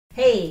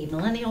Hey,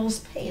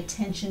 millennials, pay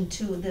attention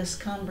to this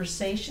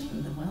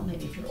conversation. Well,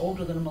 maybe if you're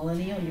older than a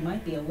millennial, you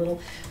might be a little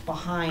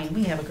behind.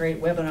 We have a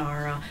great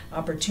webinar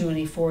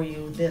opportunity for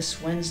you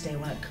this Wednesday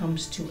when it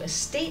comes to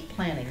estate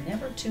planning.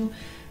 Never too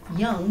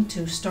young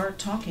to start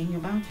talking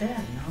about that.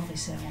 And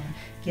obviously, I want to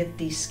get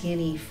the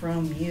skinny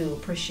from you.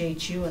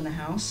 Appreciate you in the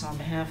house on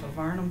behalf of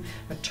Varnum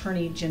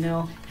attorney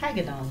Janelle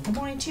Haggadone. Good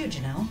morning to you,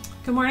 Janelle.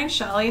 Good morning,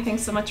 Shelley.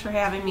 Thanks so much for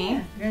having me.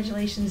 Yeah,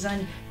 congratulations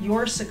on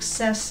your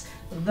success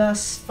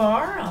thus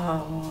far,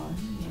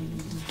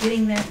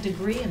 getting that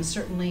degree and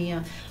certainly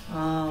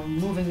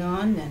moving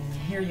on, and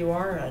here you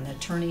are, an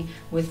attorney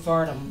with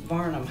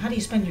Varnum. How do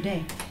you spend your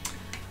day?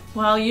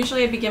 Well,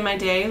 usually I begin my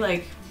day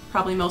like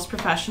probably most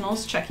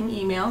professionals, checking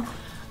email.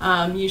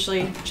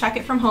 Usually check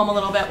it from home a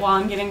little bit while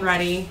I'm getting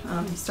ready,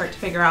 start to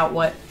figure out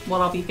what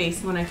I'll be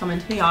facing when I come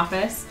into the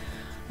office.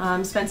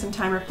 Spend some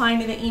time replying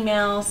to the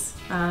emails,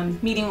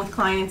 meeting with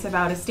clients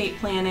about estate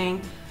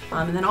planning,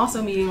 and then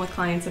also meeting with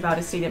clients about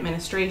estate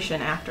administration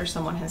after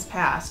someone has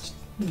passed,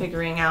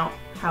 figuring out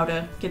how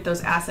to get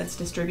those assets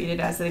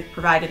distributed as they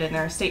provided in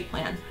their estate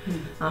plan.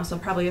 So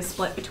probably a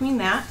split between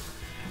that,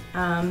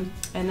 and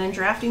then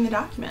drafting the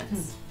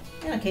documents.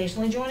 And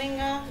occasionally joining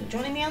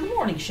me on the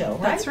morning show,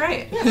 right? That's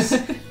right. Yes.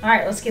 All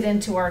right, let's get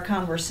into our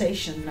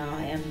conversation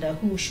and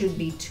who should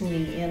be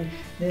tuning in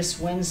this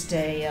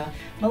Wednesday.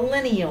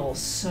 Millennials.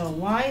 So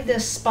why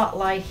this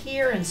spotlight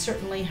here, and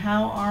certainly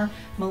how are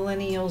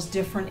millennials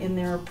different in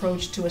their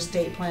approach to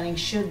estate planning?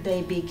 Should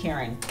they be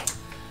caring?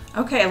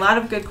 Okay, a lot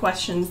of good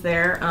questions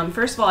there.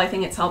 First of all, I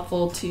think it's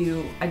helpful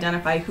to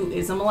identify who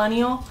is a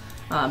millennial.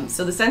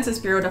 So the Census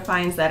Bureau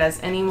defines that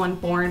as anyone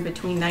born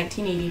between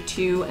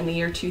 1982 and the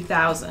year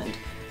 2000,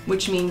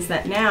 which means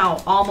that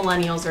now all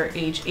millennials are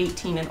age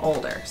 18 and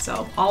older.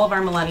 So all of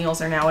our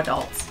millennials are now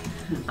adults.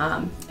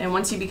 And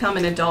once you become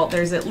an adult,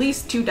 there's at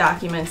least 2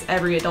 documents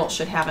every adult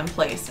should have in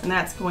place, and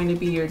that's going to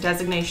be your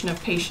designation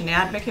of patient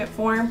advocate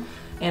form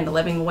and a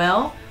living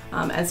will,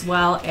 as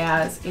well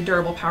as a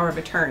durable power of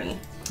attorney.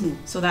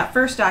 So that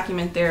first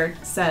document there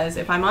says,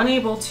 if I'm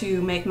unable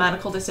to make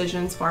medical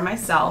decisions for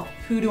myself,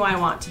 who do I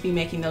want to be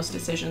making those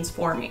decisions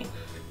for me?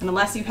 And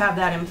unless you have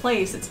that in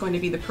place, it's going to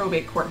be the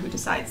probate court who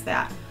decides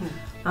that.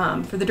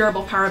 For the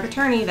durable power of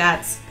attorney,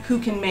 that's who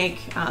can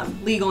make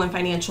legal and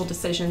financial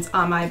decisions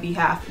on my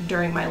behalf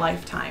during my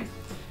lifetime.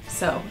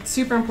 So it's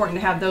super important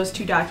to have those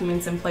 2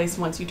 documents in place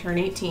once you turn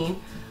 18.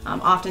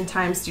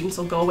 Oftentimes students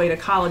will go away to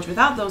college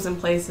without those in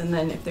place, and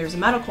then if there's a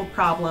medical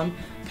problem,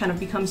 kind of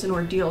becomes an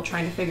ordeal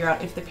trying to figure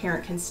out if the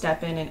parent can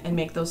step in and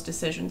make those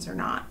decisions or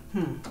not.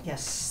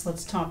 Yes,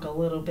 let's talk a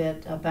little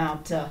bit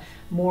about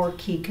more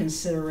key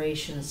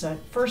considerations.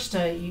 First,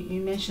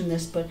 you mentioned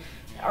this, but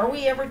are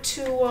we ever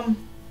too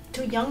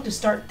young to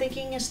start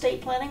thinking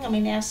estate planning? I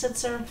mean,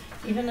 assets are,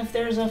 even if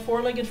there's a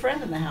 4-legged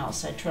friend in the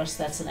house, I trust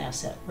that's an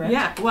asset, right?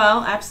 Yeah,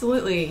 well,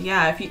 absolutely.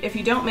 Yeah, if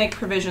you don't make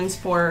provisions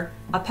for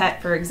a pet,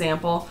 for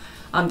example,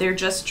 they're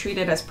just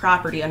treated as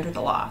property under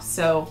the law.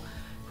 So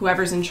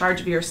whoever's in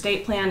charge of your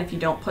estate plan, if you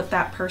don't put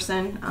that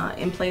person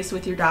in place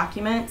with your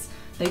documents,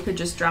 they could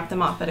just drop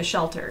them off at a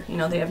shelter. You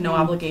know, they have no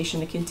obligation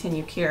to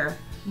continue care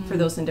for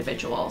those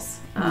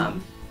individuals.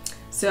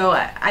 So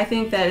I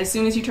think that as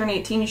soon as you turn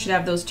 18, you should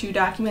have those 2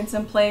 documents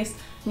in place,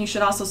 and you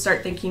should also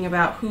start thinking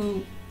about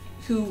who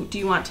do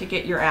you want to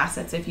get your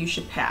assets if you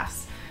should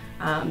pass.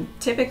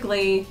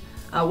 Typically,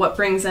 what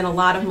brings in a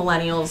lot of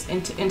millennials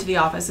into the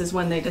office is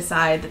when they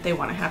decide that they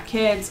want to have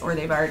kids, or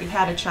they've already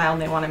had a child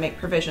and they want to make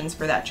provisions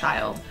for that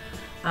child.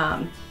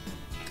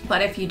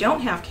 But if you don't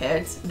have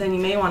kids, then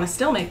you may want to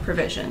still make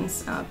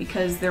provisions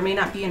because there may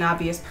not be an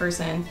obvious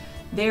person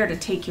there to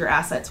take your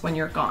assets when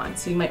you're gone.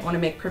 So you might want to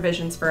make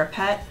provisions for a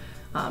pet,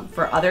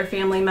 for other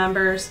family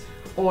members,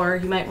 or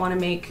you might want to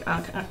make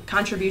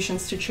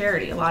contributions to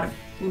charity. A lot of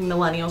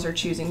millennials are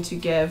choosing to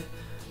give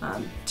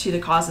to the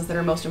causes that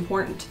are most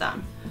important to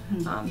them.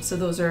 So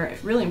those are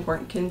really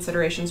important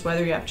considerations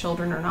whether you have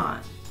children or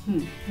not.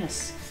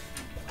 Yes.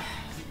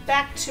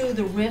 Back to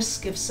the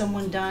risk if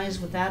someone dies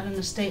without an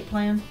estate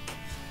plan.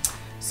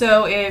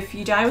 So if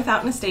you die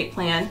without an estate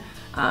plan,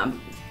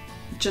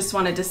 just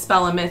want to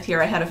dispel a myth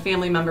here. I had a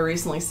family member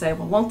recently say,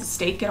 well, won't the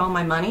state get all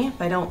my money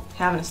if I don't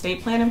have an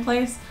estate plan in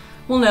place?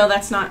 Well, no,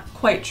 that's not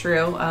quite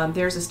true.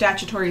 There's a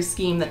statutory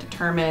scheme that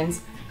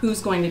determines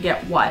who's going to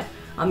get what.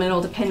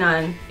 It'll depend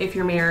on if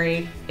you're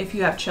married, if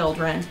you have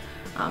children.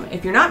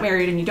 If you're not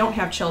married and you don't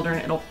have children,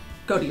 it'll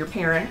go to your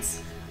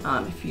parents.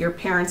 If your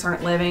parents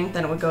aren't living,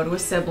 then it would go to a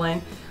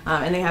sibling.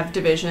 And they have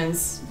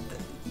divisions.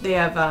 They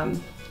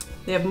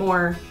have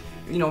more,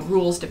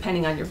 rules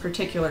depending on your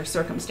particular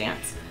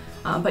circumstance.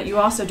 But you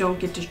also don't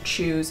get to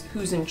choose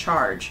who's in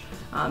charge.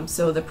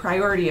 So the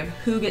priority of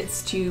who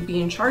gets to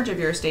be in charge of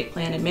your estate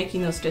plan and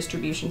making those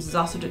distributions is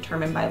also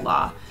determined by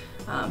law.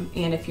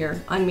 And if you're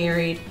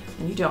unmarried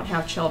and you don't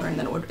have children,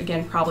 then it would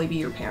again probably be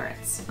your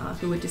parents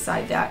who would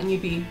decide that, and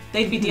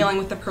they'd be dealing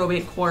with the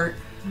probate court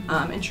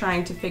and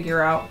trying to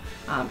figure out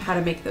how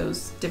to make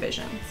those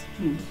divisions.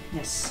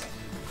 Yes,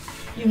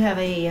 you have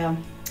a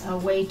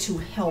way to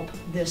help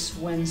this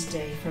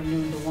Wednesday from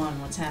noon to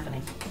 1. What's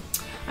happening?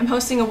 I'm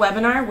hosting a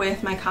webinar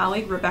with my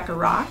colleague Rebecca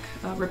Rock.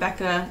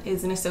 Rebecca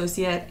is an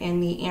associate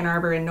in the Ann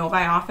Arbor and Novi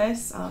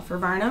office for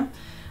Varnum.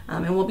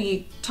 And we'll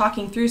be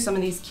talking through some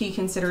of these key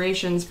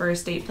considerations for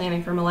estate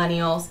planning for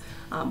millennials.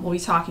 We'll be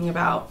talking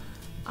about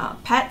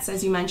pets,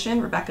 as you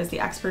mentioned. Rebecca's the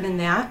expert in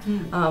that.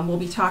 We'll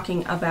be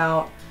talking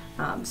about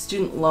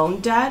student loan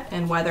debt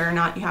and whether or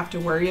not you have to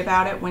worry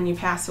about it when you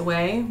pass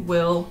away.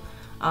 Will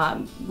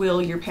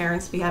your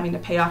parents be having to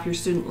pay off your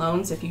student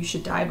loans if you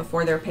should die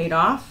before they're paid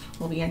off?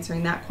 We'll be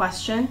answering that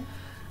question.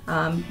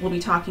 We'll be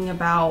talking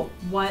about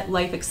what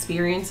life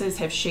experiences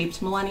have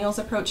shaped millennials'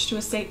 approach to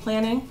estate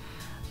planning.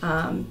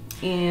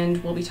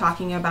 And we'll be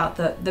talking about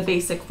the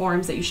basic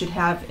forms that you should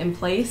have in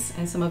place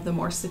and some of the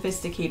more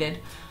sophisticated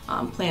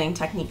planning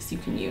techniques you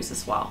can use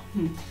as well.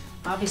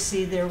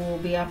 Obviously, there will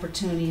be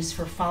opportunities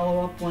for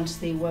follow-up once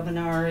the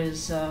webinar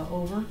is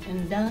over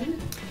and done.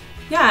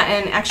 Yeah,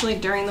 and actually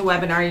during the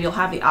webinar, you'll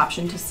have the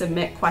option to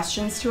submit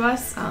questions to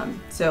us.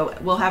 So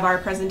we'll have our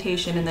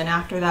presentation and then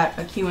after that,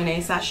 a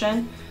Q&A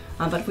session.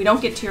 But if we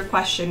don't get to your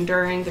question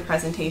during the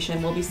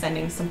presentation, we'll be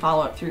sending some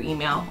follow-up through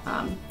email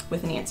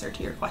with an answer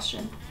to your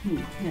question.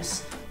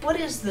 Yes. What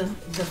is the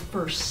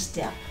first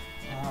step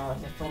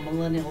for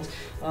millennials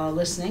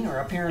listening, or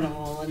a parent of a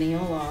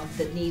millennial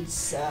that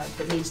needs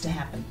to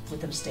happen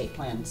with an estate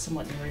plan,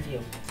 somewhat in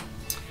review?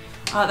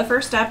 The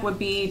first step would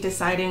be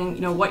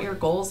deciding, what your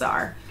goals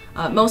are.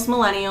 Most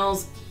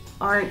millennials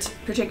aren't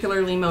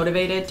particularly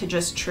motivated to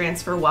just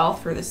transfer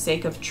wealth for the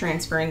sake of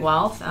transferring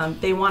wealth.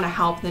 They want to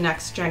help the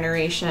next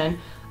generation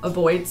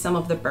avoid some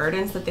of the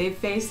burdens that they've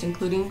faced,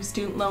 including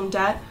student loan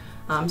debt.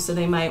 So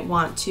they might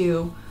want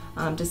to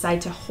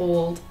decide to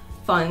hold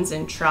funds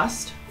in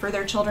trust for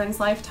their children's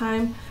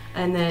lifetime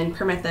and then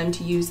permit them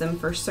to use them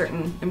for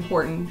certain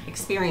important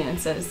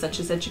experiences such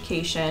as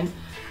education.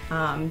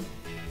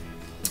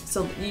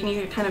 So you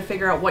need to kind of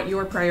figure out what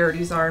your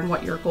priorities are and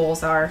what your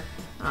goals are.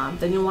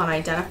 Then you'll want to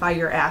identify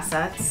your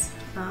assets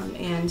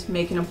and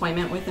make an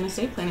appointment with an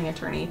estate planning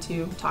attorney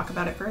to talk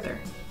about it further.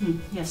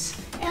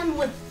 Yes, and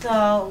with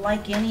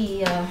like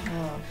any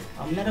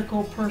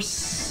medical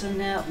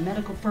personnel,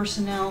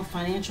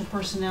 financial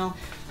personnel,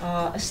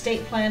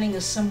 estate planning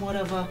is somewhat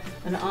of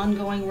an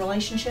ongoing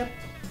relationship.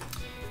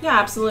 Yeah,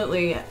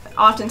 absolutely.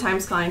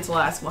 Oftentimes clients will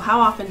ask, well, how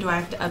often do I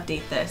have to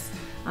update this?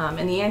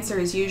 And the answer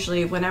is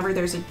usually whenever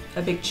there's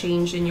a big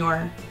change in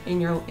your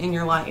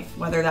life,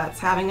 whether that's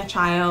having a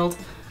child,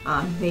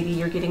 maybe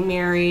you're getting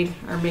married,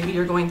 or maybe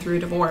you're going through a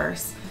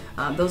divorce.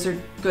 Those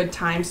are good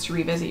times to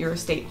revisit your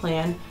estate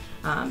plan.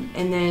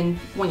 And then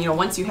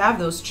once you have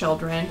those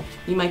children,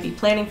 you might be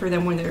planning for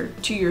them when they're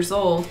 2 years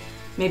old.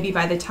 Maybe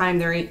by the time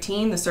they're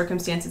 18, the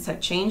circumstances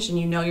have changed and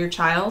you know your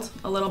child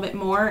a little bit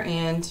more,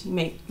 and you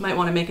might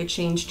want to make a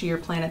change to your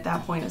plan at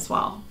that point as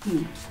well.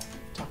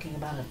 Talking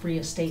about a free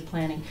estate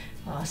planning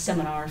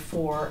seminar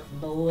for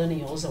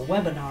millennials, a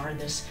webinar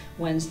this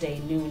Wednesday,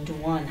 noon to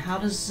 1. How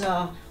does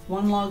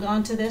one log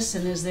on to this,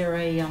 and is there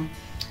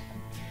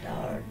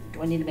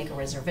do I need to make a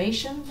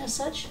reservation as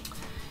such?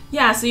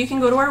 Yeah, so you can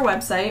go to our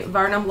website,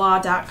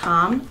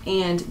 varnumlaw.com,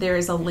 and there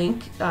is a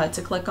link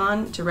to click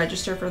on to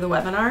register for the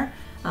webinar.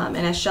 And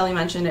as Shelley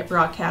mentioned, it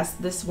broadcasts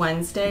this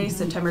Wednesday,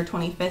 September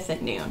 25th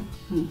at noon.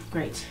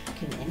 Great.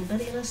 Can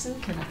anybody listen?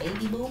 Can a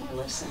baby boomer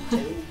listen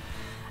too?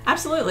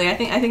 Absolutely. I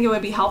think it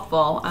would be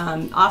helpful.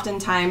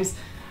 Oftentimes,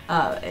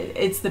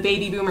 it's the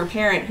baby boomer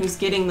parent who's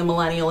getting the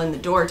millennial in the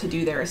door to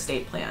do their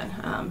estate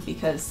plan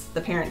because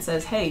the parent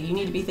says, hey, you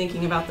need to be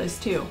thinking about this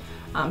too.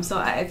 So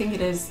I think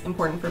it is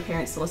important for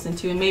parents to listen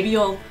to, and maybe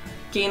you'll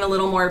gain a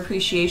little more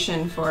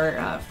appreciation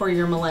for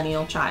your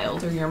millennial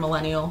child or your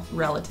millennial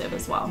relative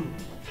as well.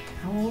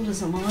 How old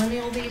is a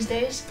millennial these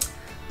days?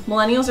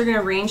 Millennials are going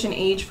to range in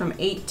age from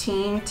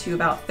 18 to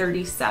about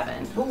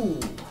 37. Ooh,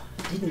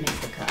 didn't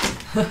make the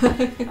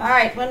cut. All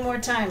right, one more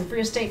time.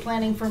 Free estate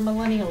planning for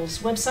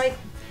millennials. Website?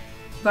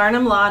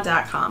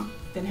 VarnumLaw.com.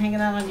 Been hanging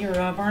out on your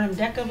Varnum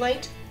deck of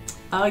late?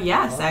 Oh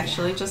yes,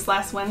 actually, just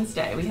last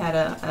Wednesday. We had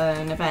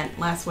an event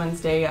last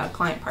Wednesday, a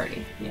client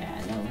party. Yeah,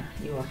 I know.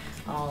 You are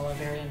all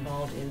very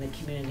involved in the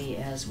community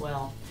as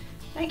well.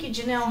 Thank you,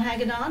 Janelle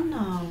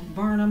Haggadone,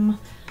 Varnum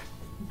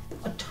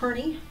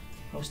attorney,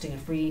 hosting a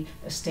free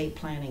estate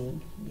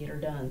planning. Get her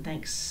done.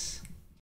 Thanks.